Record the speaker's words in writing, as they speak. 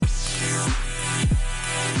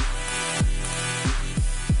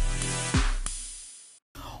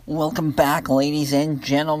Welcome back, ladies and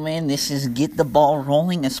gentlemen. This is Get the Ball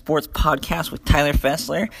Rolling, a sports podcast with Tyler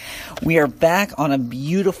Fessler. We are back on a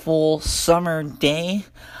beautiful summer day.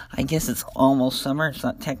 I guess it's almost summer. It's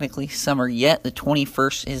not technically summer yet. The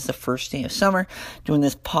 21st is the first day of summer. Doing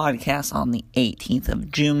this podcast on the 18th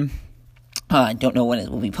of June. I don't know when it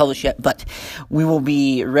will be published yet, but we will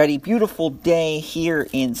be ready. Beautiful day here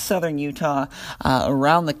in southern Utah,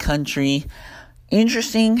 around the country.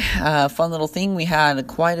 Interesting, fun little thing. We had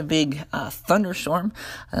quite a big thunderstorm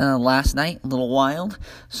last night, a little wild.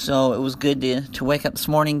 So it was good to wake up this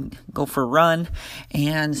morning, go for a run,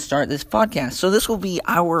 and start this podcast. So this will be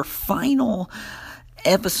our final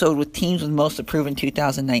episode with teams with most approved in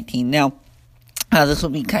 2019. Now, this will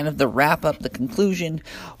be kind of the wrap up, the conclusion,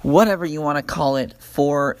 whatever you want to call it,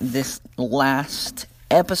 for this last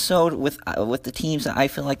episode with the teams that I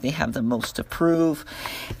feel like they have the most to prove,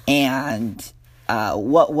 and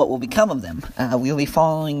what will become of them. We'll be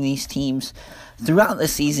following these teams throughout the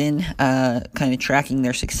season, kind of tracking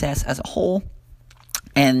their success as a whole,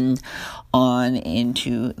 and on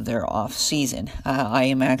into their off season. I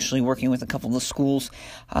am actually working with a couple of the schools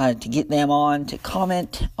to get them on to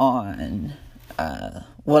comment on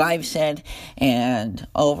what I've said, and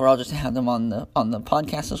overall just to have them on the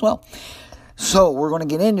podcast as well. So we're going to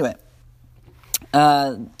get into it.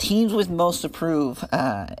 Teams with most approved.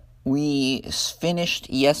 We finished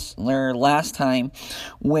last time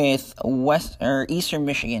with Eastern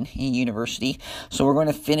Michigan University. So we're going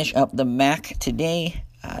to finish up the MAC today,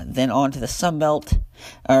 then on to the Sun Belt,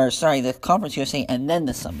 the Conference USA, and then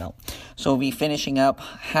the Sun Belt. So we'll be finishing up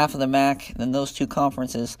half of the MAC, then those two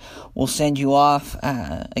conferences. We'll send you off.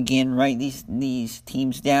 Again, write these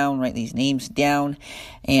teams down, write these names down,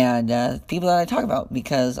 and people that I talk about,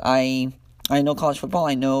 because I know college football.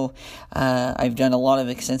 I know I've done a lot of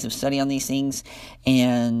extensive study on these things,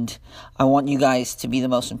 and I want you guys to be the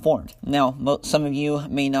most informed. Now, some of you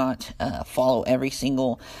may not follow every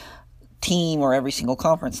single team or every single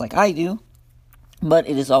conference like I do, but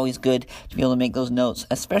it is always good to be able to make those notes,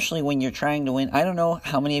 especially when you're trying to win. I don't know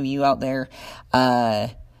how many of you out there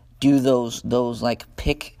do those like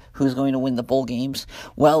pick who's going to win the bowl games.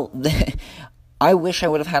 Well, I wish I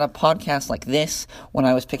would have had a podcast like this when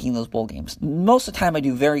I was picking those bowl games. Most of the time I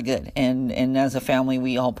do very good, and as a family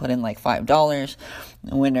we all put in like $5.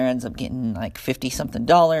 The winner ends up getting like $50-something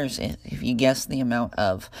if you guess the amount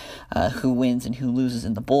of who wins and who loses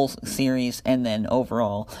in the bowl series, and then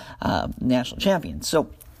overall national champions. So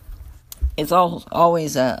it's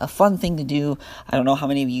always a fun thing to do. I don't know how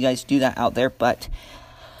many of you guys do that out there, but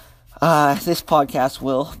this podcast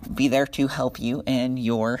will be there to help you and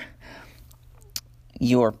your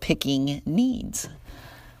picking needs.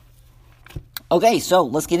 Okay, so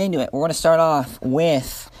let's get into it. We're going to start off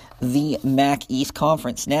with the MAC East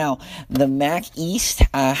Conference. Now, the MAC East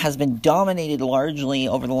has been dominated largely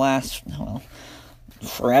over the last,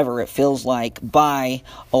 forever it feels like, by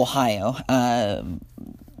Ohio. The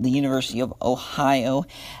University of Ohio,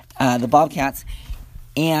 the Bobcats.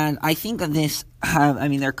 And I think that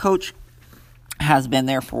their coach has been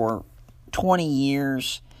there for 14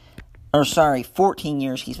 years. He's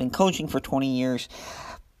been coaching for 20 years.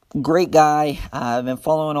 Great guy. I've been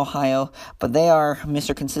following Ohio, but they are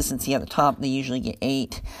Mr. Consistency at the top. They usually get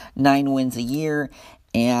 8-9 wins a year,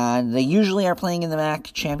 and they usually are playing in the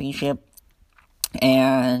MAC championship,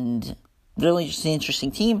 and really just an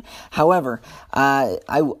interesting team. However, I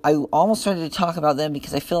almost started to talk about them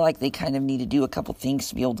because I feel like they kind of need to do a couple things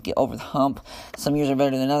to be able to get over the hump. Some years are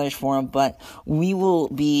better than others for them, but we will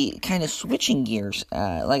be kind of switching gears.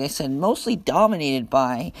 Like I said, mostly dominated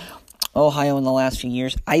by Ohio in the last few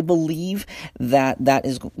years. I believe that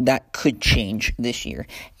could change this year.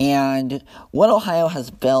 And what Ohio has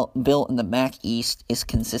built in the MAC East is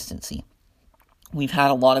consistency. We've had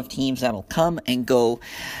a lot of teams that'll come and go,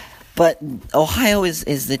 but Ohio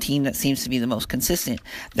is the team that seems to be the most consistent.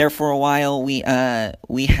 There for a while, we had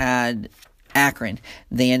Akron.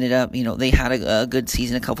 They ended up, they had a good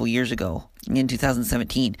season a couple years ago in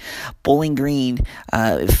 2017. Bowling Green,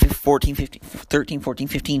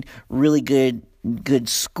 13-14-15, really good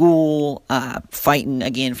school, fighting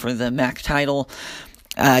again for the MAC title.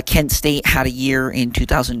 Kent State had a year in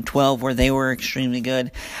 2012 where they were extremely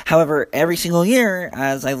good. However, every single year,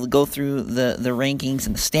 as I go through the rankings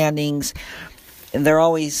and the standings, there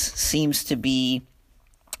always seems to be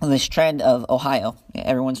this trend of Ohio.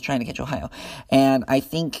 Everyone's trying to catch Ohio. And I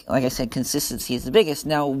think, like I said, consistency is the biggest.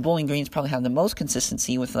 Now, Bowling Green's probably have the most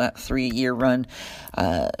consistency with that 3-year run,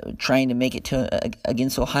 trying to make it to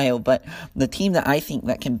against Ohio. But the team that I think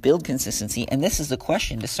that can build consistency, and this is the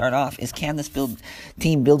question to start off, is can this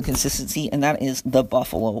team build consistency? And that is the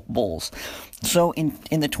Buffalo Bulls. So in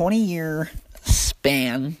the 20-year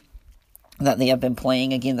span that they have been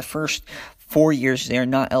playing, again, the first 4 years they are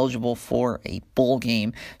not eligible for a bowl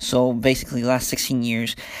game. So basically, the last 16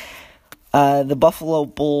 years, the Buffalo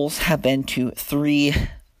Bulls have been to 3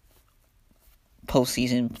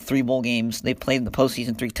 bowl games. They played in the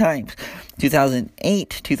postseason 3 times: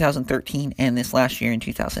 2008, 2013, and this last year in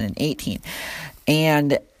 2018.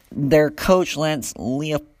 And their coach, Lance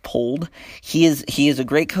Leopold, he is a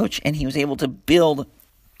great coach, and he was able to build.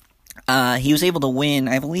 He was able to win.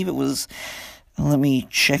 I believe it was. Let me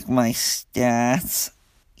check my stats.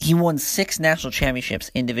 He won 6 national championships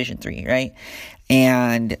in Division III, right?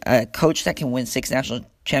 And a coach that can win 6 national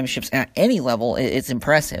championships at any level, it's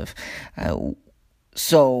impressive.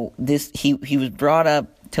 So he was brought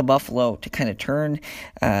up to Buffalo to kind of turn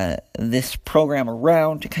this program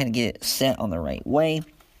around, to kind of get it set on the right way.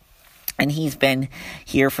 And he's been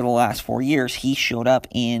here for the last 4 years. He showed up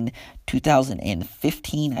in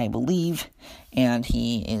 2015, I believe, and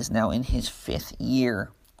he is now in his 5th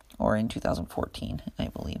year, or in 2014, I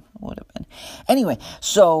believe would have been. Anyway,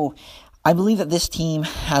 so I believe that this team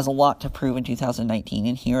has a lot to prove in 2019,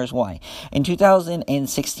 and here's why. In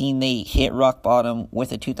 2016, they hit rock bottom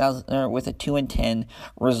with a 2-10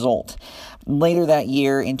 result. Later that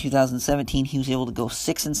year, in 2017, he was able to go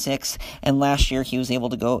 6-6, and last year he was able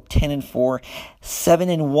to go 10-4,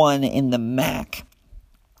 7-1 in the MAC.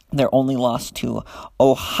 Their only loss to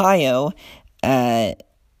Ohio, and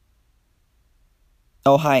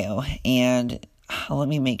let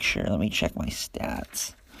me make sure. Let me check my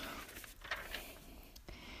stats.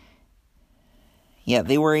 Yeah,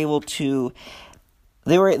 they were able to.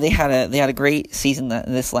 They had a great season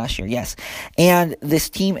this last year, yes. And this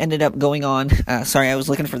team ended up going on. I was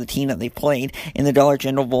looking for the team that they played in the Dollar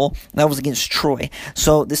General Bowl. That was against Troy.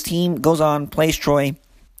 So this team goes on, plays Troy.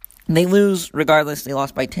 They lose regardless. They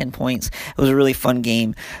lost by 10 points. It was a really fun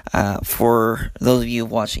game. For those of you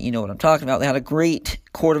who watched it, you know what I'm talking about. They had a great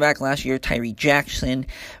quarterback last year, Tyree Jackson,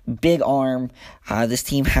 big arm. This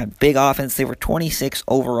team had big offense. They were 26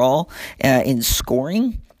 overall in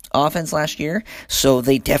scoring offense last year. So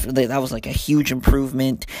that was like a huge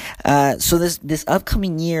improvement. So this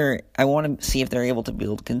upcoming year, I want to see if they're able to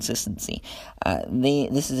build consistency.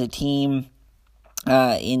 This is a team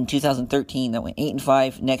in 2013 that went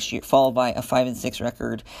 8-5 next year, followed by a 5-6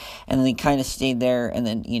 record, and then they kind of stayed there, and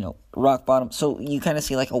then rock bottom. So you kind of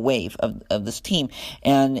see like a wave of this team,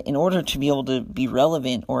 and in order to be able to be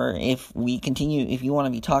relevant, or if you want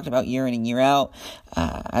to be talked about year in and year out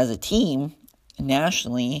as a team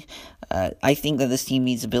nationally, I think that this team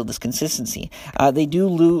needs to build this consistency. They did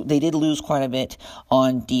lose quite a bit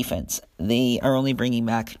on defense. They are only bringing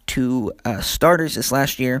back 2 starters this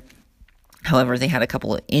last year. However, they had a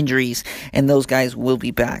couple of injuries, and those guys will be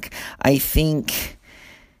back. I think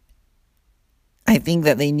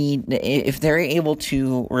that they need, if they're able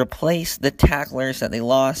to replace the tacklers that they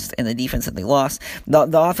lost and the defense that they lost, the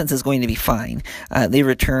offense is going to be fine. They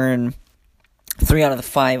return 3 out of the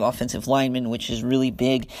 5 offensive linemen, which is really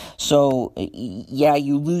big. So, yeah,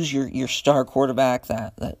 you lose your star quarterback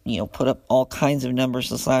that put up all kinds of numbers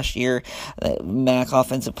this last year, MAC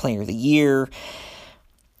Offensive Player of the Year.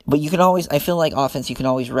 But you can always, I feel like offense, you can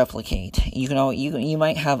always replicate. You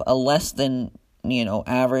might have a less than,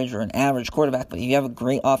 average or an average quarterback, but if you have a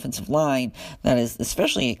great offensive line that is,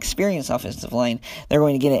 especially experienced offensive line, they're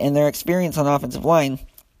going to get it. And their experience on offensive line,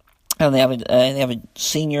 and they have a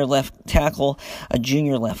senior left tackle, a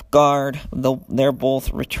junior left guard. They're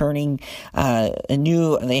both returning.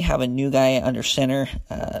 They have a new guy under center,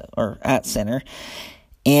 or at center,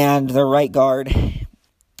 and their right guard.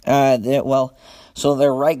 So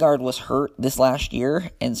their right guard was hurt this last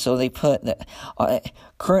year, and so they put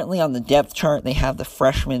currently on the depth chart, they have the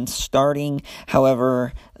freshman starting.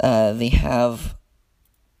 However, they have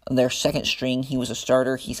their second string. He was a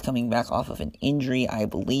starter. He's coming back off of an injury, I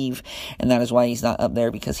believe, and that is why he's not up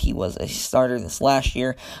there, because he was a starter this last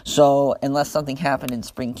year. So unless something happened in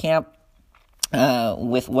spring camp,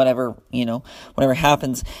 with whatever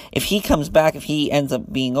happens, if he comes back, if he ends up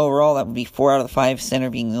being overall, that would be 4 out of the 5, center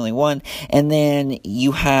being the only one. And then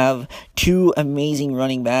you have 2 amazing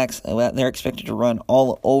running backs that they're expected to run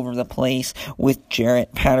all over the place with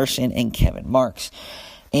Jarrett Patterson and Kevin Marks.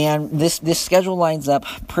 And this schedule lines up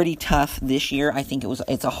pretty tough this year. I think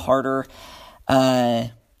it's a harder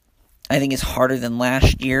I think it's harder than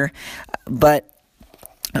last year, but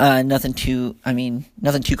nothing too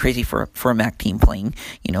crazy for a MAC team playing,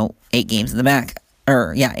 8 games in the MAC.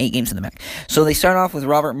 8 games in the MAC. So they start off with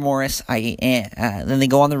Robert Morris. Then they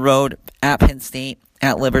go on the road at Penn State,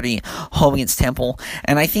 at Liberty, home against Temple.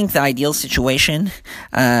 And I think the ideal situation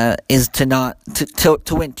is to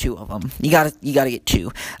win 2 of them. You gotta get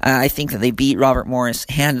 2. I think that they beat Robert Morris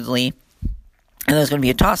handedly. And there's going to be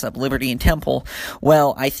a toss-up, Liberty and Temple.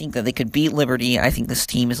 Well, I think that they could beat Liberty. I think this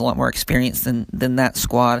team is a lot more experienced than that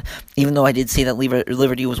squad. Even though I did say that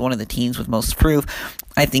Liberty was one of the teams with most to prove,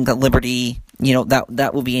 I think that Liberty,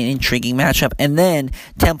 that will be an intriguing matchup. And then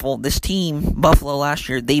Temple, this team, Buffalo last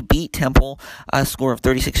year, they beat Temple a score of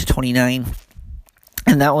 36-29.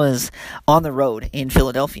 And that was on the road in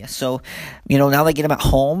Philadelphia. So, now they get them at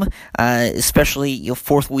home, especially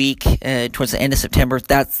 4th week towards the end of September.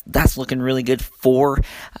 That's looking really good for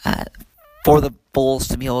the Bulls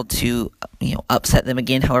to be able to upset them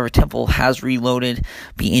again. However, Temple has reloaded.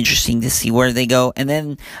 Be interesting to see where they go. And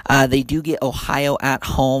then they do get Ohio at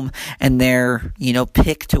home, and they're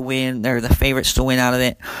picked to win. They're the favorites to win out of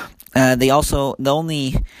it.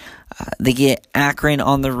 They get Akron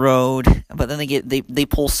on the road, but then they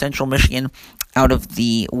pull Central Michigan out of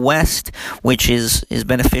the West, which is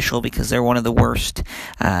beneficial because they're one of the worst,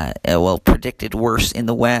 predicted worst in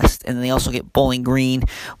the West. And then they also get Bowling Green,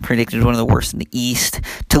 predicted one of the worst in the East.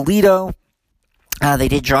 Toledo, they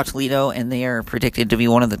did draw Toledo, and they are predicted to be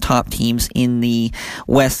one of the top teams in the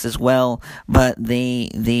West as well. But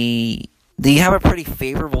they have a pretty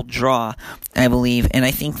favorable draw, I believe, and I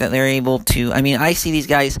think that they're able to. I see these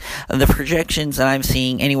guys, the projections that I'm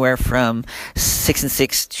seeing anywhere from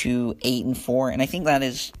 6-6 to 8-4, and I think that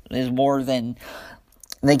is more than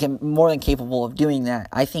capable of doing that.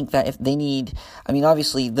 I think that if they need,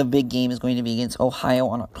 obviously the big game is going to be against Ohio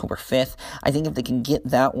on October 5th. I think if they can get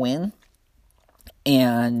that win,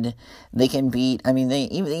 and they can beat,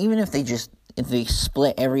 even if they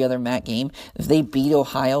split every other MAC game, if they beat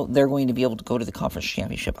Ohio, they're going to be able to go to the conference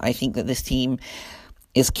championship. I think that this team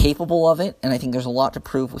is capable of it, and I think there's a lot to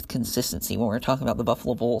prove with consistency when we're talking about the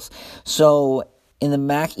Buffalo Bulls. So in the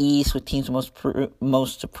MAC East, with teams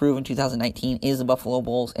most to prove in 2019 is the Buffalo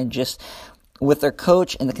Bulls, and just with their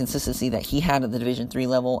coach and the consistency that he had at the Division III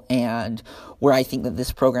level, and where I think that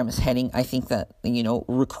this program is heading, I think that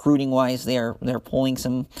recruiting-wise, they're pulling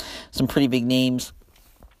some pretty big names.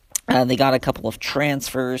 They got a couple of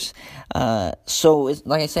transfers. So,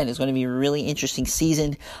 like I said, it's going to be a really interesting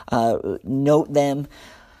season. Note them.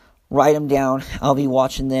 Write them down. I'll be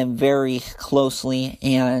watching them very closely,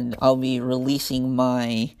 and I'll be releasing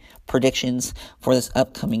my predictions for this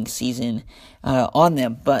upcoming season on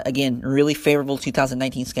them. But, again, really favorable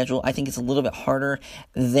 2019 schedule. I think it's a little bit harder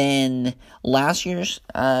than last year's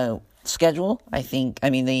schedule. I think,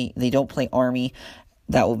 they don't play Army.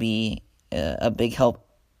 That will be a big help.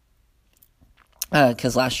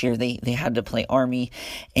 Because last year they had to play Army,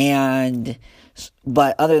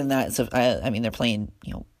 but other than that, they're playing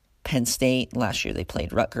Penn State. Last year they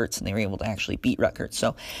played Rutgers, and they were able to actually beat Rutgers.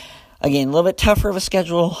 So again, a little bit tougher of a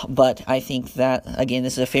schedule, but I think that again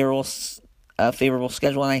this is a favorable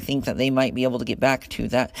schedule, and I think that they might be able to get back to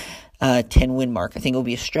that 10-win mark. I think it will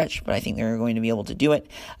be a stretch, but I think they're going to be able to do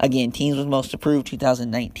it. Again, teams with most approved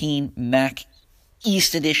 2019 MAC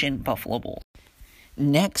East Edition Buffalo Bulls.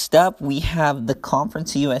 Next up, we have the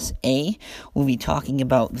Conference USA. We'll be talking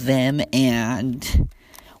about them, and,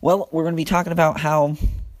 we're going to be talking about how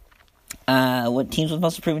what teams was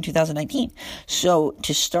most approved in 2019. So,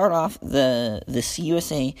 to start off, the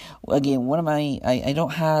CUSA, again, I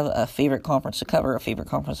don't have a favorite conference to cover, a favorite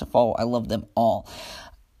conference to follow. I love them all.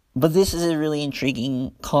 But this is a really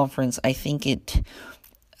intriguing conference. I think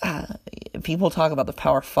people talk about the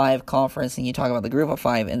Power 5 conference, and you talk about the Group of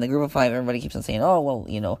 5, and the Group of 5, everybody keeps on saying,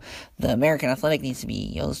 the American Athletic needs to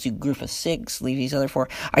be, let's do Group of 6, leave these other 4.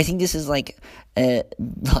 I think this is like the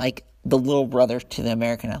little brother to the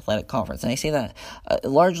American Athletic Conference, and I say that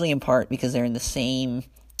largely in part because they're in the same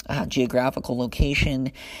geographical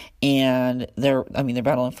location, and they're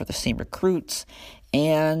battling for the same recruits,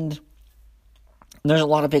 and there's a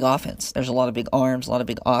lot of big offense. There's a lot of big arms, a lot of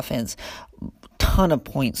big offense. Ton of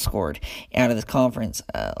points scored out of this conference.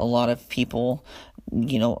 A lot of people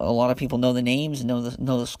know the names, know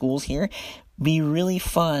the schools here. Be really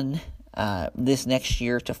fun this next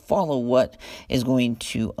year to follow what is going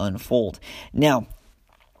to unfold. Now,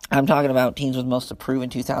 I'm talking about teams with most approved in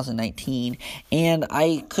 2019, and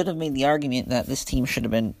I could have made the argument that this team should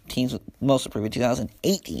have been teams with most approved in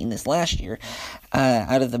 2018, this last year,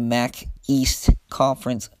 out of the MAC East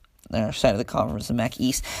Conference, side of the conference, the MAC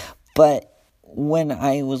East. But when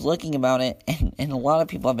I was looking about it, and a lot of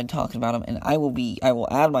people have been talking about them, and I will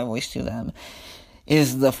add my voice to them,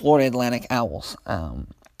 is the Florida Atlantic Owls.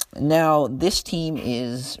 Now, this team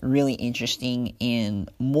is really interesting in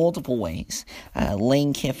multiple ways.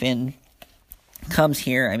 Lane Kiffin comes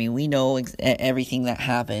here. I mean, we know everything that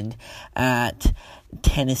happened at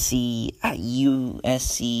Tennessee, at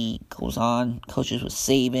USC, goes on, coaches with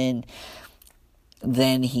Saban.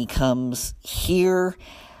 Then he comes here,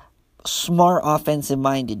 smart,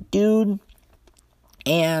 offensive-minded dude,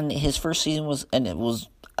 and his first season was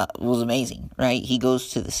amazing, right? He goes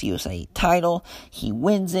to the CUSA title, he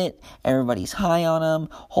wins it, everybody's high on him.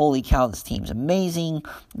 Holy cow, this team's amazing.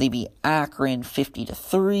 They beat Akron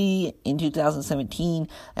 50-3 in 2017.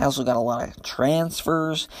 They also got a lot of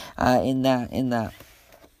transfers in that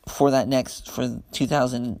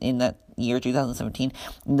 2017.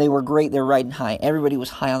 They were great. They're riding high. Everybody was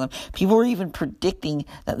high on them. People were even predicting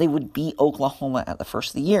that they would beat Oklahoma at the first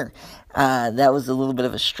of the year. That was a little bit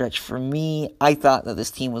of a stretch for me. I thought that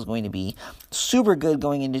this team was going to be super good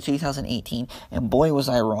going into 2018, and boy was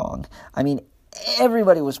I wrong. I mean,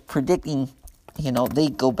 everybody was predicting, they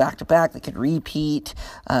go back to back, they could repeat.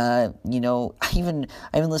 I even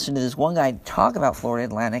listened to this one guy talk about Florida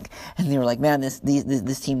Atlantic, and they were like, man, this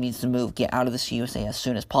team needs to move, get out of the CUSA as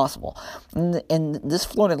soon as possible. And this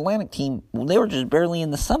Florida Atlantic team, they were just barely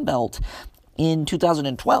in the Sun Belt in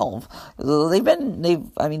 2012. They've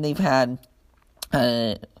had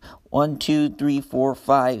 1, 2, 3, 4,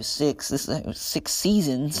 5, 6. This is 6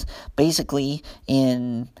 seasons basically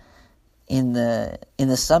in the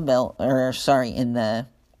Sun Belt, in the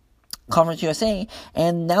Conference USA,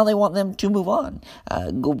 and now they want them to move on,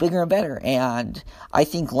 go bigger and better. And I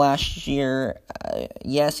think last year,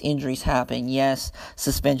 yes, injuries happen, yes,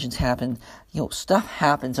 suspensions happen, stuff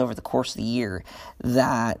happens over the course of the year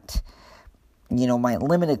that, might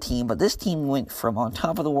limit a team, but this team went from on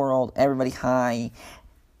top of the world, everybody high,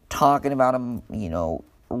 talking about them,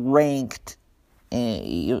 ranked,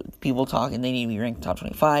 people talking they need to be ranked top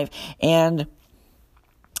 25, and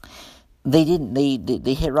they didn't.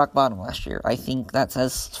 They hit rock bottom last year. I think that's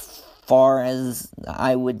as far as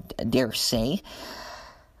I would dare say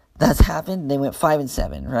that's happened. They went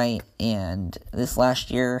 5-7, right? And this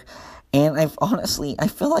last year, and I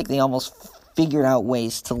feel like they almost figured out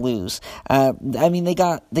ways to lose. They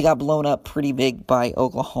got blown up pretty big by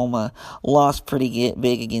Oklahoma, lost pretty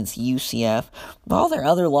big against UCF, but all their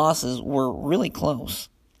other losses were really close.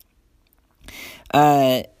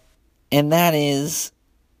 And that is,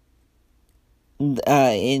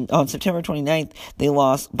 on September 29th, they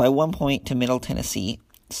lost by 1 point to Middle Tennessee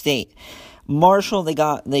State. Marshall, they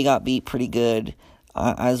got beat pretty good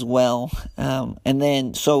as well. And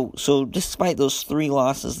then, so despite those 3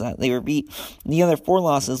 losses that they were beat, the other 4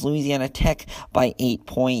 losses, Louisiana Tech by 8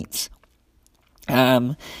 points.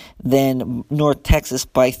 Then North Texas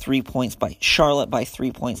by 3 points, by Charlotte by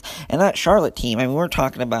 3 points. And that Charlotte team, we're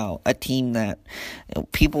talking about a team that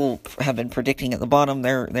people have been predicting at the bottom.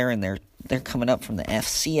 They're coming up from the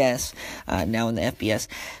FCS, now in the FBS.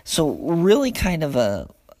 So really kind of a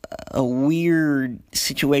weird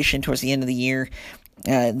situation towards the end of the year.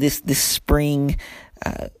 This spring,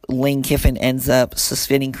 Lane Kiffin ends up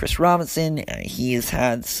suspending Chris Robinson. He has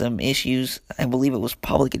had some issues. I believe it was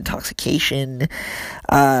public intoxication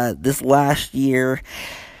this last year.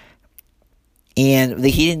 And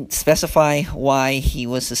he didn't specify why he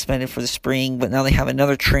was suspended for the spring, but now they have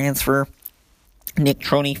another transfer, Nick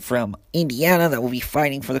Troney from Indiana, that will be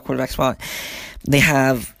fighting for the quarterback spot. They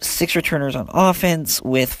have 6 returners on offense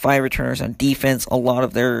with 5 returners on defense. A lot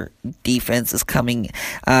of their defense is coming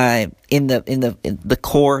in the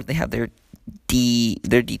core. They have their D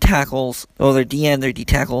tackles, their DN, their D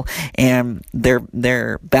tackle, and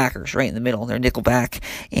their backers right in the middle. Their nickel back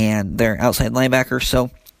and their outside linebacker. So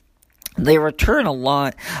they return a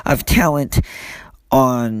lot of talent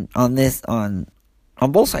on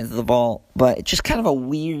both sides of the ball, but it's just kind of a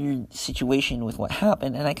weird situation with what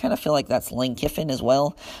happened, and I kind of feel like that's Lane Kiffin as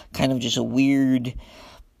well, kind of just a weird,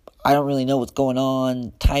 I don't really know what's going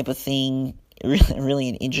on type of thing, really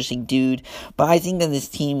an interesting dude, but I think that this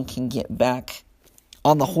team can get back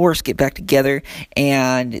on the horse, get back together,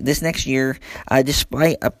 and this next year,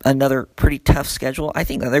 despite another pretty tough schedule, I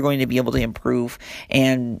think that they're going to be able to improve,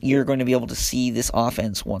 and you're going to be able to see this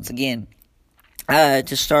offense once again.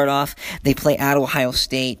 To start off, they play at Ohio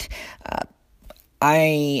State.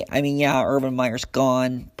 Urban Meyer's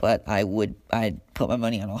gone, but I'd put my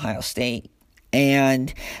money on Ohio State.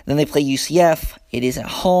 And then they play UCF. It is at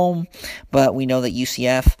home, but we know that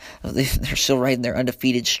UCF, they're still riding their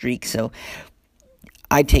undefeated streak, so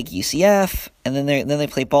I'd take UCF. And then they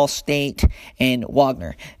play Ball State and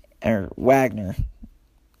Wagner. or Wagner,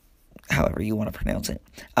 however you want to pronounce it,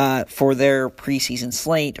 for their preseason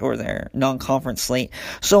slate or their non-conference slate.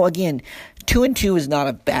 So again, 2-2 is not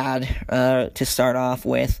a bad to start off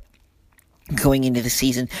with going into the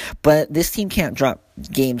season, but this team can't drop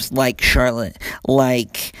games like Charlotte.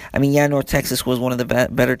 North Texas was one of the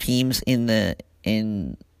better teams in the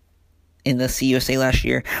CUSA last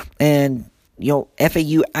year, and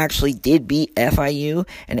FAU actually did beat FIU,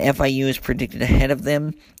 and FIU is predicted ahead of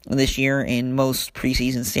them this year in most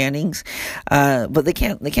preseason standings. But they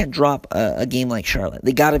can't drop a game like Charlotte.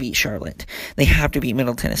 They got to beat Charlotte. They have to beat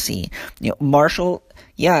Middle Tennessee. Marshall.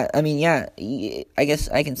 I guess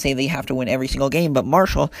I can say they have to win every single game, but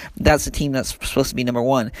Marshall, that's the team that's supposed to be number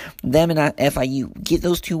one. Them and FIU, get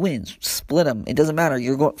those 2 wins, split them. It doesn't matter.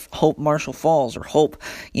 You're going hope Marshall falls, or hope,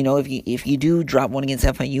 if you do drop one against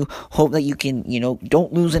FIU, hope that you can,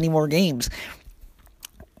 don't lose any more games.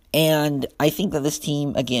 And I think that this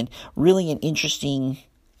team, again, really an interesting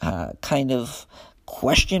kind of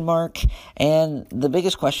question mark, and the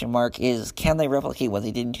biggest question mark is, can they replicate what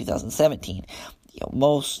they did in 2017?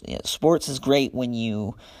 Sports is great when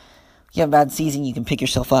you have a bad season, you can pick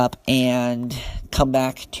yourself up and come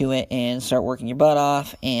back to it and start working your butt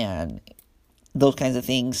off and those kinds of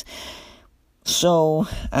things. So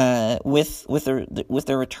with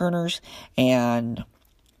their returners and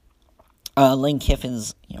Lane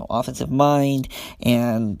Kiffin's offensive mind,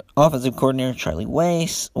 and offensive coordinator Charlie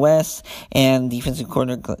West, and defensive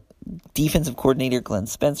coordinator Glenn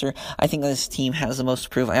Spencer, I think this team has the most to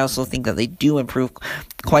prove. I also think that they do improve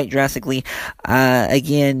quite drastically.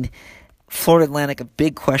 Again, Florida Atlantic, a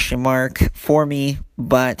big question mark for me,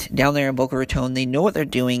 but down there in Boca Raton, they know what they're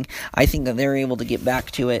doing. I think that they're able to get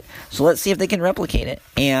back to it. So let's see if they can replicate it.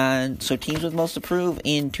 And so teams with most to prove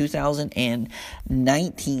in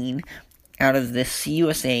 2019 out of the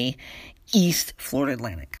CUSA East, Florida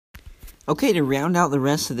Atlantic. Okay, to round out the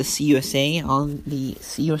rest of the CUSA, on the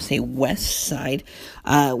CUSA West side,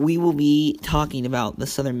 we will be talking about the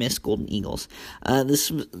Southern Miss Golden Eagles. The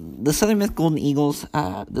Southern Miss Golden Eagles,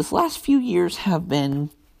 this last few years have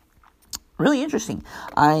been really interesting.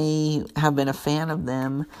 I have been a fan of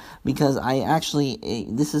them because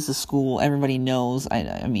this is a school everybody knows. I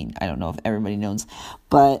don't know if everybody knows,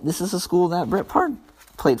 but this is a school that Brett Pard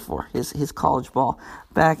played for, his college ball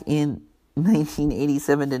back in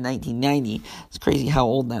 1987 to 1990. It's crazy how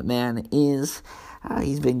old that man is.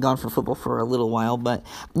 He's been gone from football for a little while, but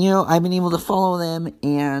I've been able to follow them,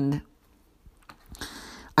 and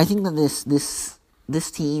I think that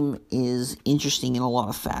this team is interesting in a lot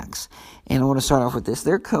of facts. And I want to start off with this.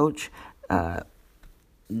 Their coach,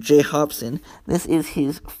 Jay Hobson, this is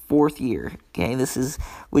his 4th year, okay?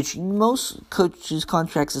 Which most coaches'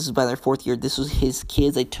 contracts, this is by their 4th year. This was his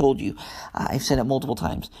kids. I told you. I've said it multiple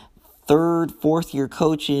times. 3rd, 4th year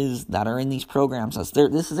coaches that are in these programs,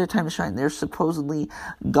 this is their time to shine. They're supposedly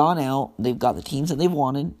gone out. They've got the teams that they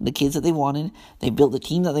wanted, the kids that they wanted. They built the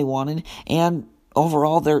team that they wanted, and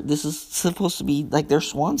overall, this is supposed to be like their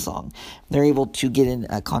swan song. They're able to get in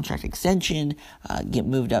a contract extension, get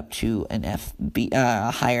moved up to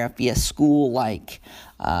a higher FBS school like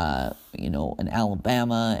an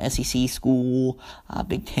Alabama SEC school,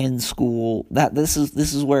 Big Ten school. This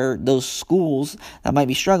is where those schools that might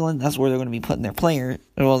be struggling, that's where they're going to be putting their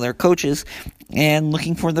coaches, and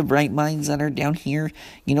looking for the bright minds that are down here,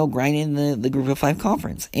 grinding the Group of 5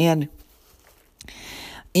 conference. And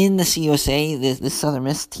in the CUSA, the Southern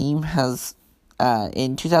Miss team has,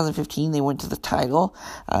 in 2015, they went to the title.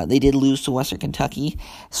 They did lose to Western Kentucky.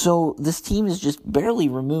 So this team is just barely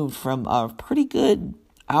removed from a pretty good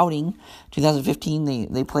outing.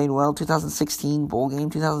 2015, they played well. 2016, bowl game.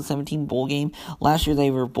 2017, bowl game. Last year, they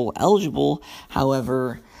were bowl eligible.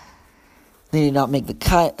 However, they did not make the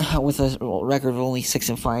cut with a record of only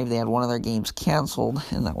 6-5. They had one of their games canceled,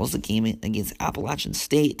 and that was the game against Appalachian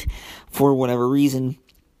State for whatever reason.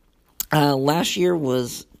 Last year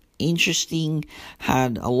was interesting,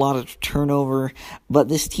 had a lot of turnover, but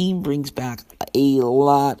this team brings back a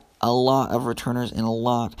lot of returners and a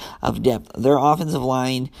lot of depth. Their offensive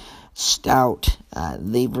line, stout.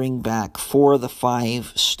 They bring back 4 of the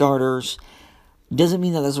 5 starters. Doesn't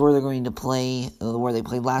mean that that's where they're going to play, where they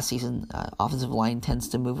played last season. Offensive line tends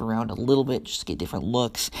to move around a little bit just to get different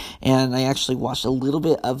looks. And I actually watched a little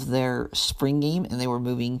bit of their spring game, and they were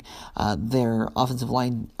moving their offensive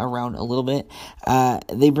line around a little bit.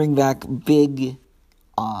 They bring back big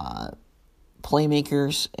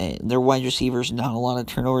playmakers. Their wide receivers, not a lot of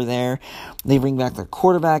turnover there. They bring back their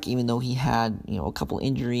quarterback, even though he had a couple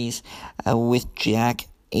injuries with Jack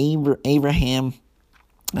Abraham.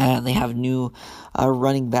 They have new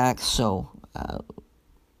running backs, so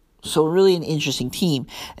So really an interesting team.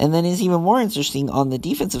 And then it's even more interesting on the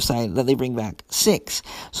defensive side that they bring back 6.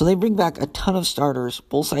 So they bring back a ton of starters,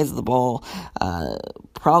 both sides of the ball.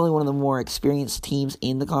 Probably one of the more experienced teams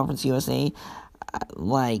in the Conference USA.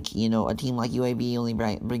 Like, a team like UAB only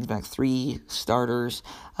brings back 3 starters.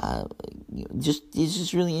 It's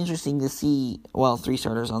just really interesting to see, 3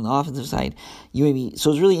 starters on the offensive side, UAB.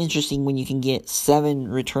 So it's really interesting when you can get 7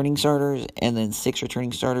 returning starters and then 6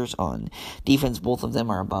 returning starters on defense. Both of them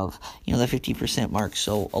are above, the 50% mark.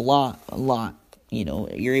 So a lot,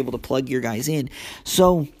 you're able to plug your guys in.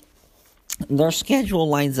 So their schedule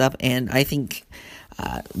lines up, and I think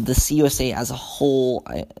the CUSA as a whole,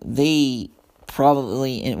 they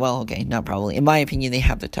probably, not probably, in my opinion, they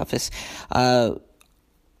have the toughest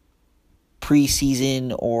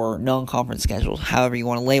preseason or non-conference schedule, however you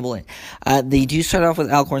want to label it. They do start off with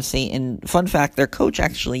Alcorn State, and fun fact, their coach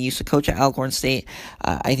actually used to coach at Alcorn State.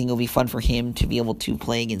 I think it'll be fun for him to be able to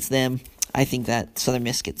play against them. I think that Southern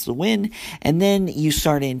Miss gets the win, and then you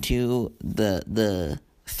start into the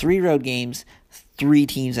 3 road games, 3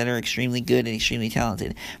 teams that are extremely good and extremely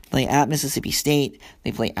talented. Play at Mississippi State,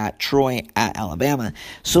 they play at Troy, at Alabama.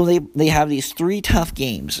 So they have these 3 tough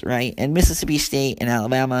games, right? And Mississippi State and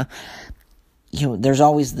Alabama, there's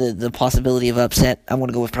always the possibility of upset. I'm going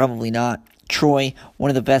to go with probably not. Troy,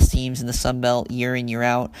 one of the best teams in the Sun Belt year in, year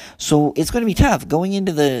out. So it's going to be tough going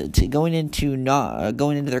into their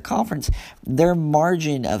conference. Their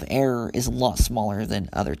margin of error is a lot smaller than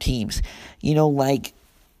other teams.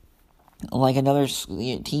 Like another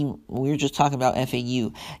team, we were just talking about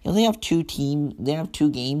FAU. They have 2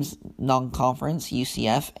 games non-conference,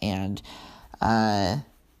 UCF and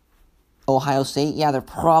Ohio State. Yeah, they're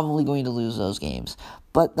probably going to lose those games,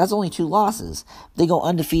 but that's only 2 losses. They go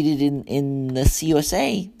undefeated in the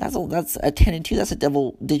CUSA. That's a 10-2. That's a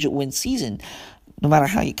double-digit win season. No matter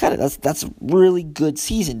how you cut it, that's a really good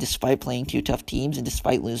season despite playing 2 tough teams and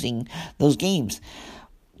despite losing those games.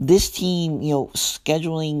 This team,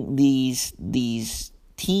 scheduling these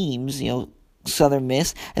teams, Southern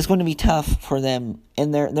Miss, it's going to be tough for them,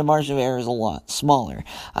 and their margin of error is a lot smaller.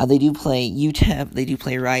 They do play UTEP, they do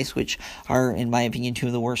play Rice, which are, in my opinion, 2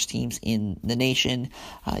 of the worst teams in the nation,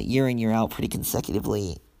 year in, year out, pretty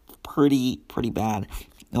consecutively, pretty bad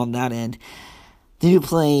on that end. They do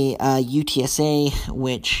play UTSA,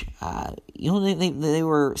 which they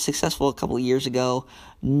were successful a couple of years ago.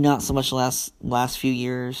 Not so much the last few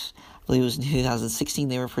years. I believe it was in 2016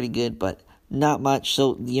 they were pretty good, but not much.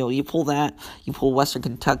 So you pull Western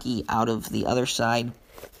Kentucky out of the other side,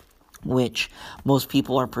 which most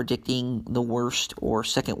people are predicting the worst or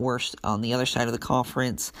second worst on the other side of the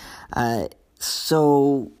conference. You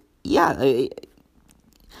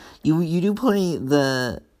do play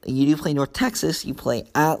North Texas, you play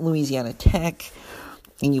at Louisiana Tech,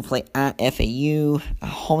 and you play at FAU,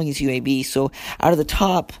 home against UAB. So out of the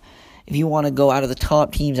top, if you want to go out of the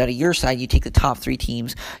top teams out of your side, you take the top 3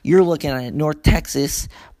 teams. You're looking at North Texas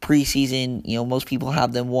preseason. Most people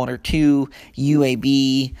have them 1 or 2.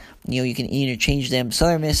 UAB, you can interchange them.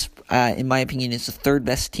 Southern Miss, in my opinion, is the 3rd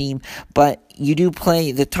best team. But you do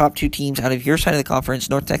play the top 2 teams out of your side of the conference,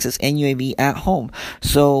 North Texas and UAB, at home.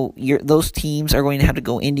 So those teams are going to have to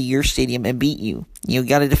go into your stadium and beat you. You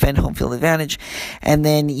got to defend home field advantage. And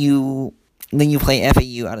then you play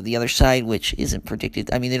FAU out of the other side, which isn't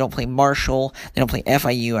predicted. I mean, they don't play Marshall. They don't play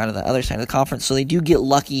FIU out of the other side of the conference. So they do get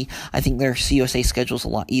lucky. I think their CUSA schedule is a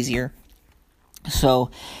lot easier.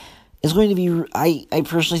 So it's going to be, I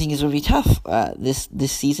personally think it's going to be tough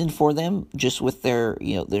this season for them, just with their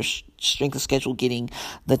strength of schedule, getting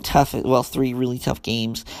the 3 really tough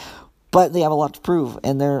games. But they have a lot to prove,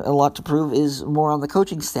 and a lot to prove is more on the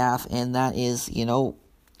coaching staff, and that is,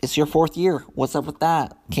 it's your 4th year. What's up with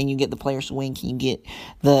that? Can you get the players to win? Can you get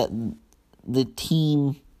the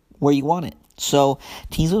team where you want it? So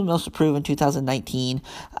teams with most to prove in 2019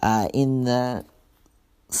 in the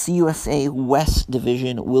CUSA West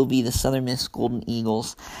Division will be the Southern Miss Golden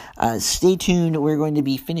Eagles. Stay tuned. We're going to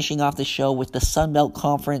be finishing off the show with the Sun Belt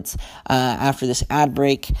Conference after this ad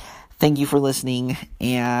break. Thank you for listening,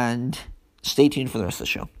 and stay tuned for the rest of the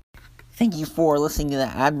show. Thank you for listening to the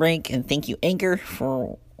ad break, and thank you, Anchor,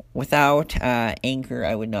 for without Anchor,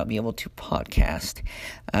 I would not be able to podcast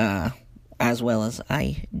as well as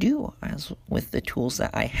I do, as with the tools that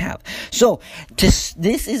I have. So, this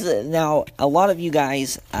is now, a lot of you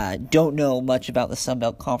guys don't know much about the Sun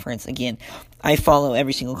Belt Conference. Again, I follow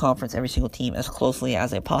every single conference, every single team as closely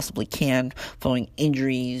as I possibly can, following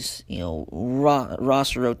injuries,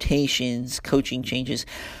 roster rotations, coaching changes,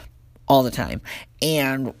 all the time.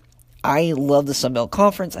 And I love the Sun Belt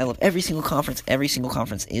Conference. I love every single conference. Every single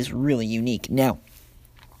conference is really unique. Now,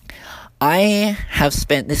 I'm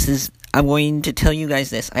going to tell you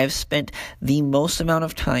guys this. I have spent the most amount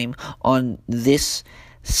of time on this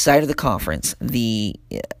side of the conference. I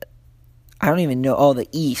don't even know, the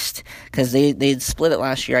East, because they'd split it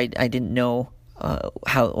last year. I didn't know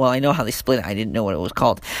I know how they split it. I didn't know what it was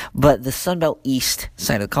called. But the Sun Belt East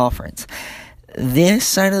side of the conference. This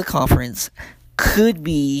side of the conference could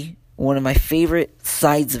be one of my favorite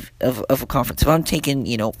sides of a conference. If I'm taking,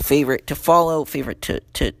 favorite to follow, favorite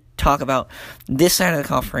to talk about, this side of the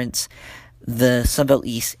conference, the Sun Belt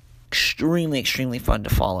East, extremely, extremely fun to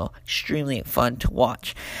follow, extremely fun to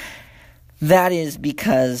watch. That is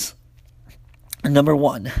because, number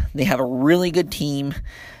one, they have a really good team.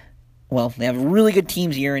 Well, they have really good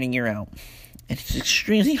teams year in and year out. It's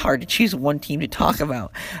extremely hard to choose one team to talk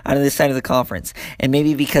about out of this side of the conference. And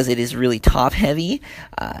maybe because it is really top-heavy.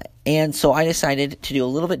 And so I decided to do a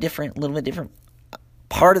little bit different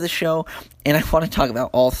part of the show. And I want to talk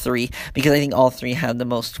about all three because I think all three have the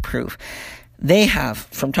most to prove. They have,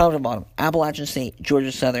 from top to bottom, Appalachian State,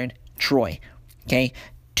 Georgia Southern, Troy. Okay?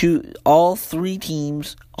 All three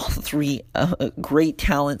teams, all three great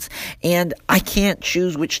talents, and I can't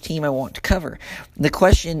choose which team I want to cover. The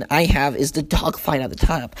question I have is the dogfight at the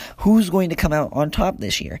top. Who's going to come out on top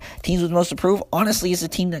this year? Teams with most to prove, honestly, is the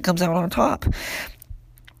team that comes out on top.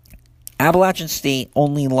 Appalachian State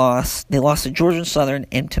lost to Georgia Southern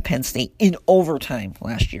and to Penn State in overtime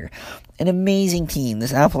last year. An amazing team,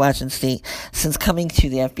 this Appalachian State. Since coming to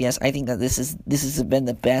the FBS, I think that this has been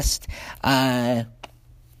the best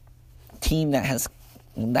team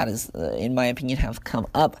that is, in my opinion, have come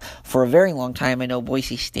up for a very long time. I know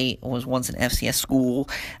Boise State was once an FCS school.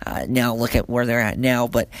 Now look at where they're at now.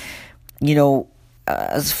 But,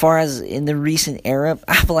 as far as in the recent era,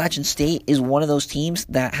 Appalachian State is one of those teams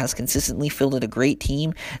that has consistently fielded a great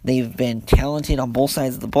team. They've been talented on both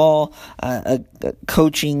sides of the ball,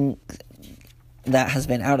 coaching that has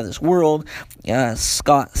been out of this world.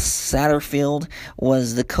 Scott Satterfield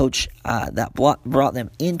was the coach that brought them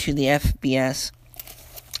into the FBS.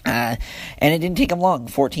 And it didn't take them long.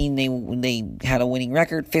 14, they had a winning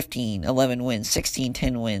record. 15, 11 wins. 16,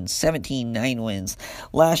 10 wins. 17, 9 wins.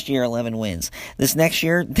 Last year, 11 wins. This next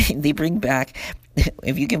year, they bring back,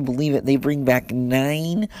 if you can believe it, they bring back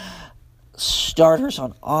 9 starters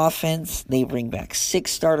on offense. They bring back 6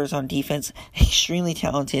 starters on defense. Extremely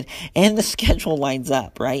talented. And the schedule lines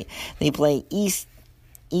up, right? They play East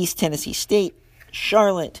Tennessee State,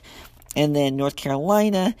 Charlotte, and then North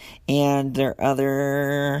Carolina, and North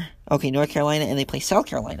Carolina, and they play South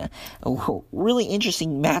Carolina. Really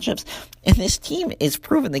interesting matchups, and this team is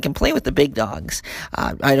proven they can play with the big dogs.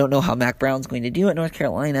 I don't know how Mac Brown's going to do at North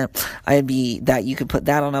Carolina. You could put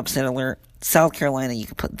that on upset alert. South Carolina, you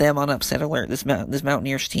could put them on upset alert. This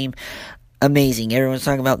Mountaineers team, amazing. Everyone's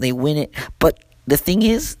talking about they win it, but the thing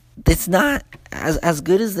is, it's not as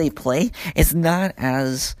good as they play. It's not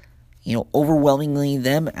as overwhelmingly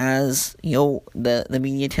them as, the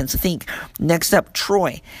media tends to think. Next up,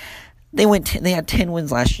 Troy. They had 10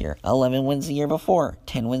 wins last year, 11 wins the year before,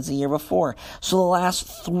 10 wins the year before. So the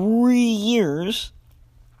last 4 years,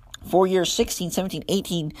 16, 17,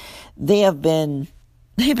 18, they've been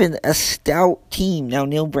a stout team. Now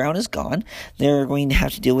Neil Brown is gone. They're going to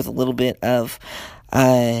have to deal with a little bit of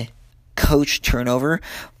coach turnover,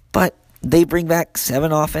 but they bring back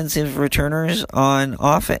 7 offensive returners on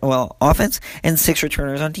offense and 6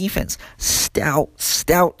 returners on defense.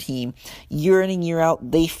 Stout team. Year in and year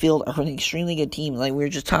out, they field an extremely good team. Like we were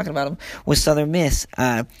just talking about them with Southern Miss.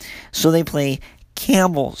 So they play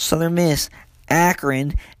Campbell, Southern Miss,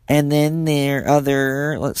 Akron, and then their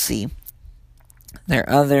other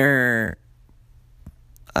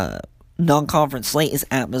non-conference slate is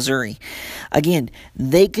at Missouri. Again,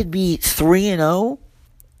 they could be 3-0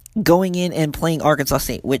 going in and playing Arkansas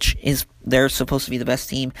State, which is they're supposed to be the best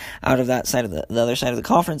team out of that side of the other side of the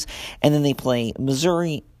conference, and then they play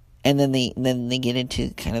Missouri, and then they get into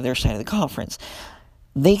kind of their side of the conference.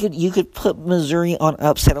 You could put Missouri on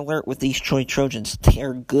upset alert with these Troy Trojans. They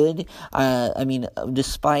are good.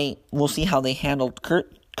 Despite we'll see how they handled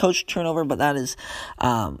coach turnover, but that is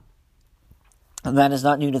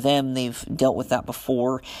not new to them. They've dealt with that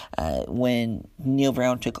before when Neil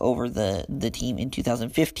Brown took over the team in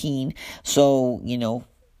 2015. So,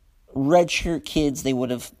 redshirt kids, they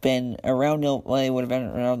would have been around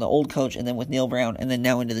the old coach, and then with Neil Brown, and then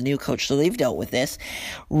now into the new coach. So they've dealt with this.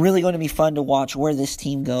 Really going to be fun to watch where this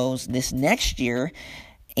team goes this next year.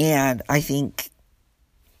 And I think,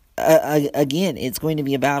 again, it's going to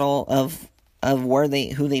be a battle of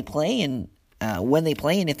who they play and when they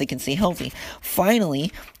play and if they can stay healthy.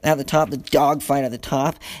 Finally, at the top, the dogfight at the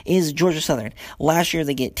top is Georgia Southern. Last year,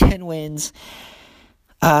 they get 10 wins.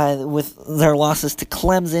 with their losses to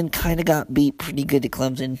Clemson, kind of got beat pretty good to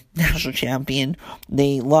Clemson, national champion.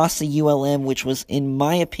 They lost to ULM, which was, in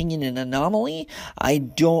my opinion, an anomaly. I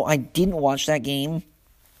didn't watch that game.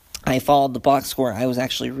 I followed the box score. I was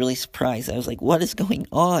actually really surprised. I was like, what is going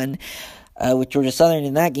on with Georgia Southern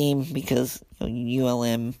in that game? Because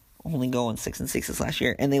ULM only going 6-6 this last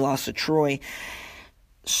year, and they lost to Troy.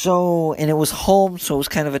 And it was home, so it was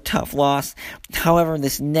kind of a tough loss. However,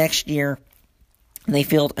 this next year, they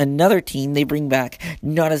field another team. They bring back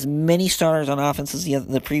not as many starters on offense as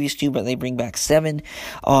the previous two, but they bring back 7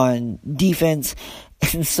 on defense.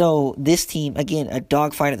 And so this team, again, a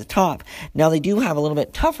dogfight at the top. Now they do have a little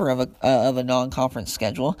bit tougher of a non-conference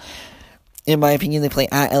schedule. In my opinion, they play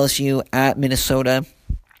at LSU, at Minnesota.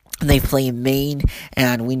 They play Maine,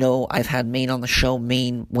 and we know I've had Maine on the show.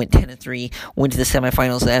 Maine went 10-3, went to the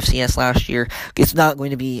semifinals of FCS last year. It's not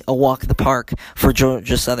going to be a walk in the park for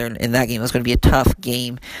Georgia Southern in that game. It's going to be a tough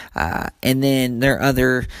game. And then their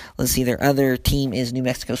other team is New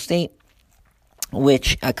Mexico State,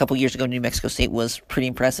 which a couple years ago, New Mexico State was pretty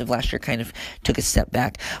impressive. Last year kind of took a step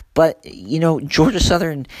back. But, Georgia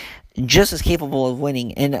Southern, just as capable of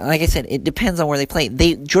winning. And like I said, it depends on where they play.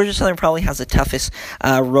 Georgia Southern probably has the toughest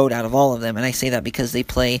road out of all of them. And I say that because they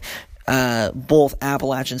play both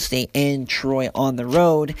Appalachian State and Troy on the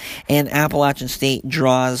road. And Appalachian State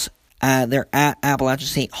draws they're at Appalachian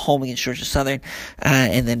State, home against Georgia Southern,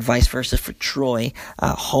 and then vice versa for Troy,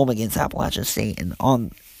 home against Appalachian State, and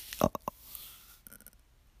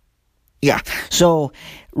so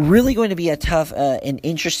really going to be a tough and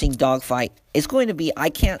interesting dogfight. It's going to be, I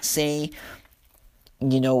can't say,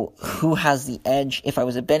 who has the edge. If I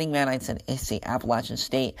was a betting man, I'd say Appalachian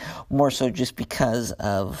State, more so just because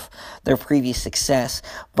of their previous success.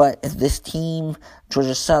 But this team,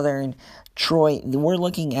 Georgia Southern, Troy, we're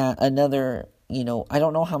looking at another, I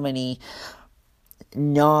don't know how many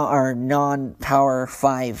non-Power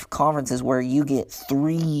 5 conferences where you get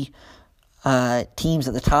 3 teams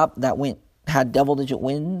at the top that had double-digit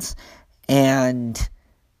wins, and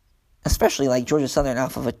especially like Georgia Southern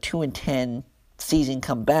off of a 2-10 season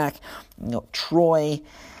come back. Troy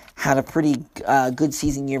had a pretty good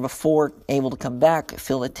season year before, able to come back,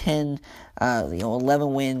 fill a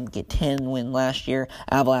 11 win, get 10 win last year.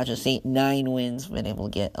 Appalachian State 9 wins, been able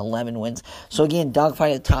to get 11 wins. So again,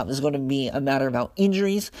 dogfight at the top is going to be a matter about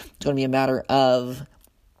injuries. It's going to be a matter of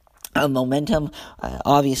momentum.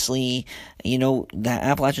 Obviously, that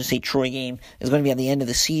Appalachian State Troy game is going to be at the end of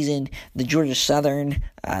the season. The Georgia Southern,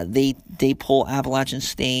 they pull Appalachian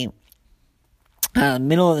State.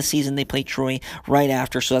 Middle of the season, they play Troy right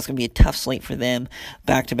after, so that's going to be a tough slate for them,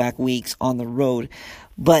 back-to-back weeks on the road.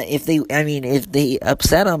 But if they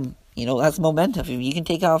upset them, that's momentum. If you can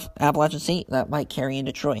take off Appalachian State, that might carry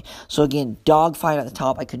into Troy. So again, dogfight at the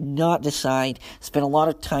top. I could not decide. Spent a lot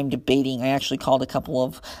of time debating. I actually called a couple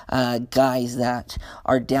of guys that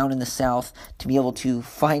are down in the South to be able to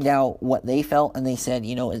find out what they felt, and they said,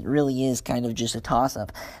 it really is kind of just a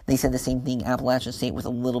toss-up. They said the same thing, Appalachian State with a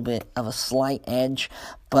little bit of a slight edge,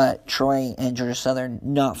 but Troy and Georgia Southern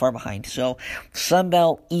not far behind. So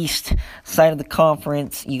Sunbelt East side of the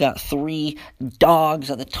conference, you got 3 dogs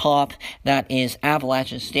at the top. That is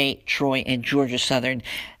Appalachian State, Troy, and Georgia Southern.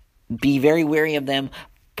 Be very wary of them.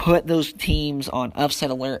 Put those teams on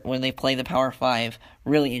upset alert when they play the Power 5.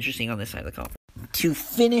 Really interesting on this side of the conference. To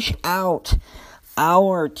finish out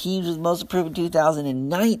our teams with most improved in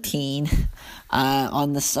 2019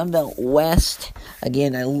 on the Sunbelt West.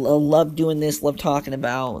 Again, I love doing this, love talking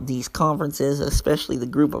about these conferences, especially the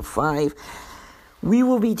group of 5. We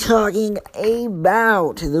will be talking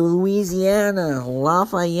about the Louisiana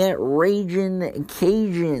Lafayette Ragin'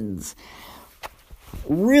 Cajuns.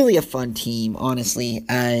 Really a fun team, honestly.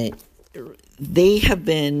 They have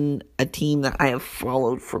been a team that I have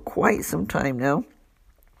followed for quite some time now.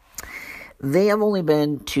 They have only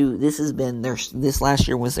been to, this last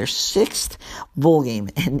year was their 6th bowl game,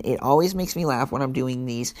 and it always makes me laugh when I'm doing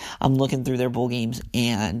these. I'm looking through their bowl games,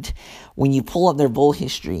 and when you pull up their bowl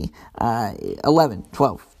history, 11,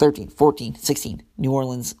 12, 13, 14, 16, New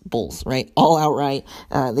Orleans Bulls, right? All outright.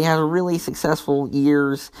 They had really successful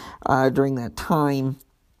years during that time.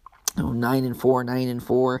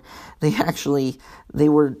 9-4, 9-4. They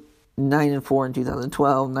were 9-4 in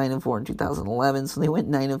 2012, 9-4 in 2011, so they went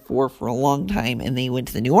 9-4 for a long time, and they went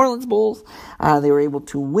to the New Orleans Bowls. They were able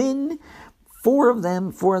to win 4 of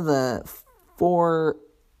them,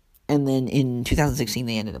 and then in 2016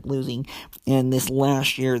 they ended up losing, and this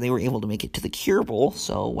last year they were able to make it to the Cure Bowl,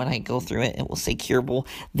 so when I go through it will say Cure Bowl.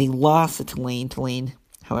 They lost to Tulane,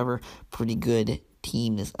 however, pretty good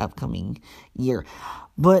team this upcoming year.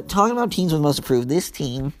 But talking about teams with most improved, this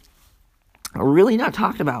team really not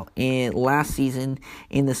talked about in last season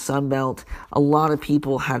in the Sun Belt. A lot of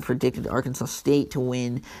people had predicted Arkansas State to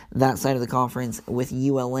win that side of the conference, with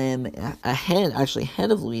ULM ahead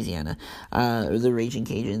of Louisiana, the Raging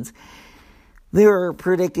Cajuns. They were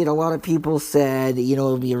predicted, a lot of people said, it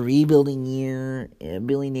would be a rebuilding year.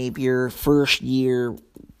 Billy Napier, first year,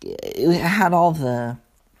 it had all the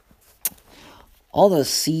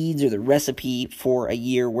seeds or the recipe for a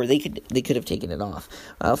year where they could have taken it off.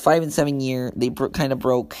 5-7 year, they kind of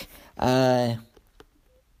broke. They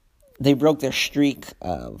broke their streak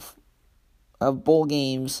of bowl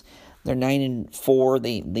games. They're 9-4.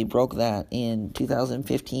 They broke that in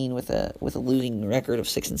 2015 with a losing record of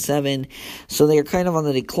 6-7. So they are kind of on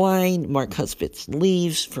the decline. Mark Hudspeth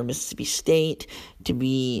leaves for Mississippi State to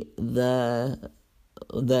be the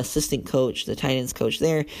assistant coach, the tight ends coach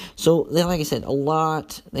there. So, like I said,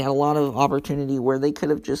 they had a lot of opportunity where they could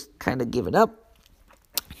have just kind of given up,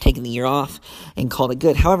 taken the year off, and called it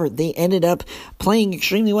good. However, they ended up playing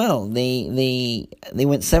extremely well. They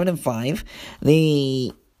went 7-5.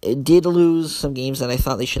 They did lose some games that I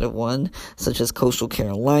thought they should have won, such as Coastal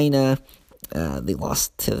Carolina. They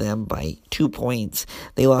lost to them by 2 points.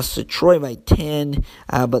 They lost to Troy by 10,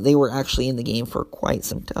 but they were actually in the game for quite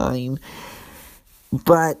some time.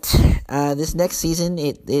 But this next season,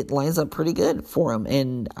 it lines up pretty good for them,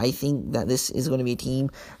 and I think that this is going to be a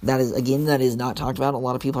team that is not talked about. A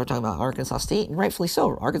lot of people are talking about Arkansas State, and rightfully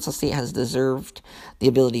so. Arkansas State has deserved the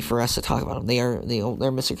ability for us to talk about them. They're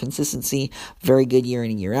Mr. Consistency, very good year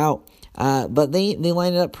in and year out. But they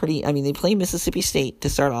line it up pretty. I mean, they play Mississippi State to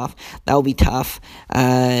start off. That will be tough.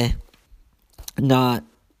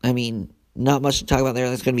 Not much to talk about there.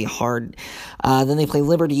 That's going to be hard. Then they play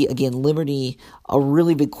Liberty. Again, Liberty, a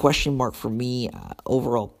really big question mark for me,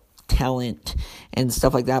 overall talent and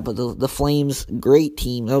stuff like that. But the Flames, great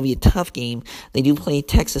team. That'll be a tough game. They do play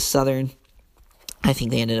Texas Southern. I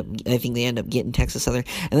think they end up getting Texas Southern.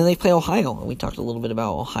 And then they play Ohio. We talked a little bit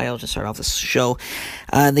about Ohio to start off this show.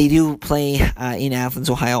 They do play in Athens,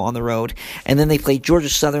 Ohio on the road. And then they play Georgia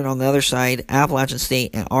Southern on the other side, Appalachian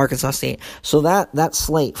State, and Arkansas State. So that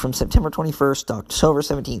slate from September 21st to October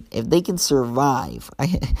 17th, if they can survive,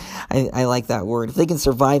 I like that word, if they can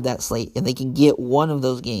survive that slate, if they can get one of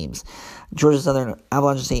those games, Georgia Southern,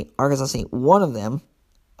 Appalachian State, Arkansas State, one of them,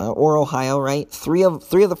 or Ohio, right? Three of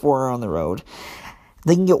the four are on the road.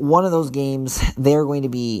 They can get one of those games, they're going to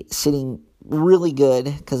be sitting really good,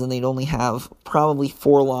 because then they'd only have probably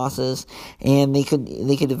 4 losses, and they could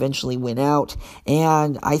eventually win out.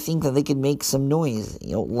 And I think that they could make some noise.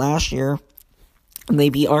 Last year they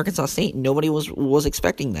beat Arkansas State. Nobody was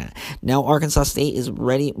expecting that. Now Arkansas State is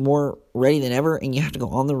more ready than ever, and you have to go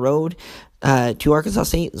on the road to Arkansas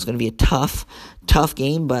State. It's going to be a tough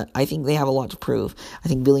game, but I think they have a lot to prove. I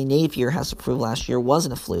think Billy Napier has to prove last year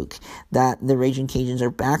wasn't a fluke, that the Raging Cajuns are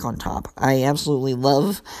back on top. I absolutely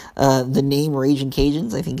love the name Raging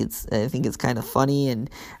Cajuns. I think it's kind of funny, and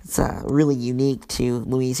it's really unique to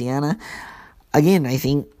Louisiana. Again, I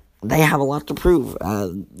think they have a lot to prove.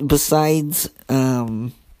 Besides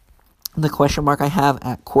the question mark I have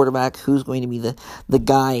at quarterback, who's going to be the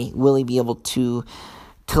guy? Will he be able to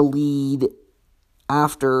lead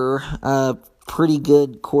after a pretty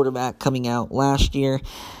good quarterback coming out last year?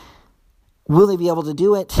 Will they be able to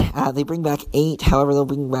do it? They bring back 8. However, they'll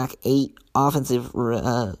bring back 8 offensive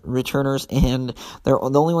returners, and the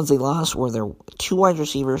only ones they lost were their 2 wide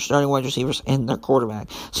receivers, starting wide receivers, and their quarterback.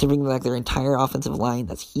 So they bring back their entire offensive line.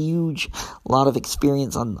 That's huge. A lot of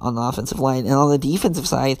experience on the offensive line. And on the defensive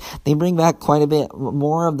side, they bring back quite a bit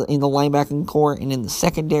more in the linebacking core and in the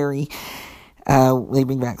secondary. They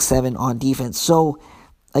bring back 7 on defense. So,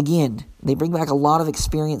 again, they bring back a lot of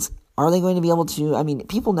experience. Are they going to be able to?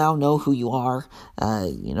 People now know who you are.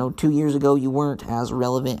 2 years ago you weren't as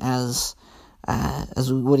relevant as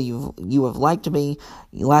what you have liked to be.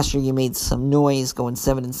 Last year you made some noise going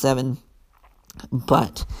 7-7,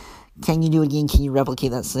 but can you do it again? Can you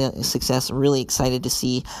replicate that success? I'm really excited to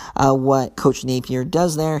see what Coach Napier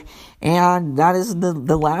does there. And that is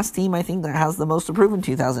the last team, I think, that has the most to prove in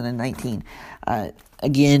 2019.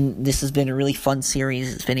 Again, this has been a really fun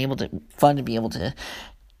series. It's been fun to be able to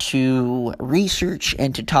research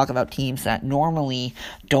and to talk about teams that normally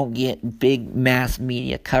don't get big mass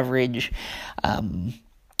media coverage.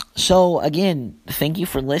 So, again, thank you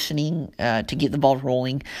for listening to get the ball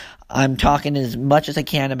rolling. I'm talking as much as I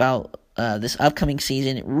can about this upcoming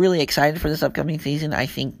season. Really excited for this upcoming season. I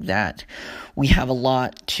think that we have a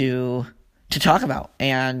lot to talk about,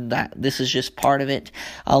 and that this is just part of it.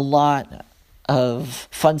 A lot of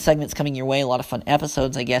fun segments coming your way, a lot of fun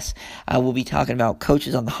episodes, I guess. We'll be talking about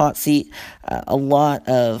coaches on the hot seat,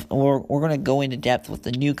 we're going to go into depth with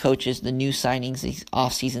the new coaches, the new signings, these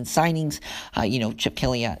off-season signings, Chip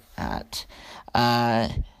Kelly at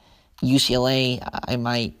UCLA.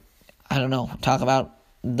 I don't know, talk about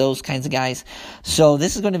those kinds of guys. So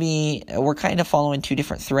this is going to be, we're kind of following two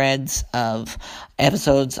different threads of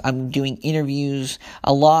episodes. I'm doing interviews.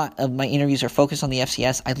 A lot of my interviews are focused on the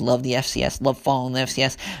FCS. I love the FCS, love following the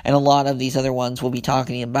FCS, and a lot of these other ones will be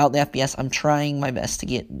talking about the FBS. I'm trying my best to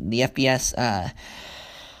get the FBS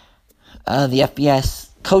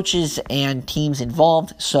coaches and teams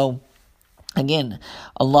involved. So again,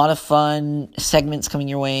 a lot of fun segments coming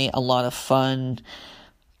your way, a lot of fun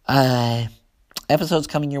episodes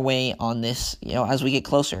coming your way on this, as we get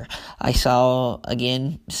closer. I saw,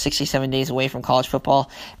 again, 67 days away from college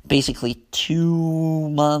football, basically 2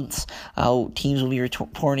 months. Teams will be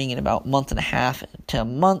reporting in about a month and a half to a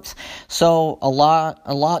month. So a lot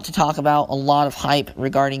to talk about, a lot of hype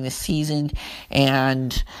regarding this season.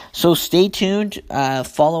 And so stay tuned.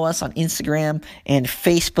 Follow us on Instagram and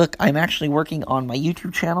Facebook. I'm actually working on my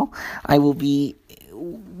YouTube channel. I will be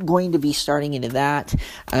going to be starting into that.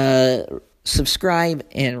 Subscribe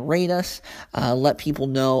and rate us. Let people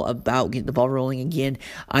know about Get the Ball Rolling again.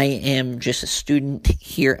 I am just a student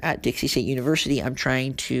here at Dixie State University. I'm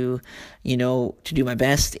trying to do my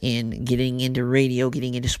best in getting into radio,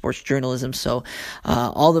 getting into sports journalism. So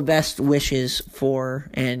all the best wishes for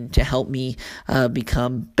and to help me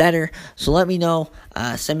become better. So let me know.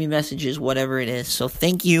 Send me messages, whatever it is. So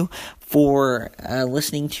thank you for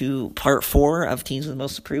listening to part 4 of Teams with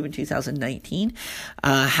Most to Prove in 2019.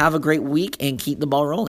 Have a great week and keep the ball rolling.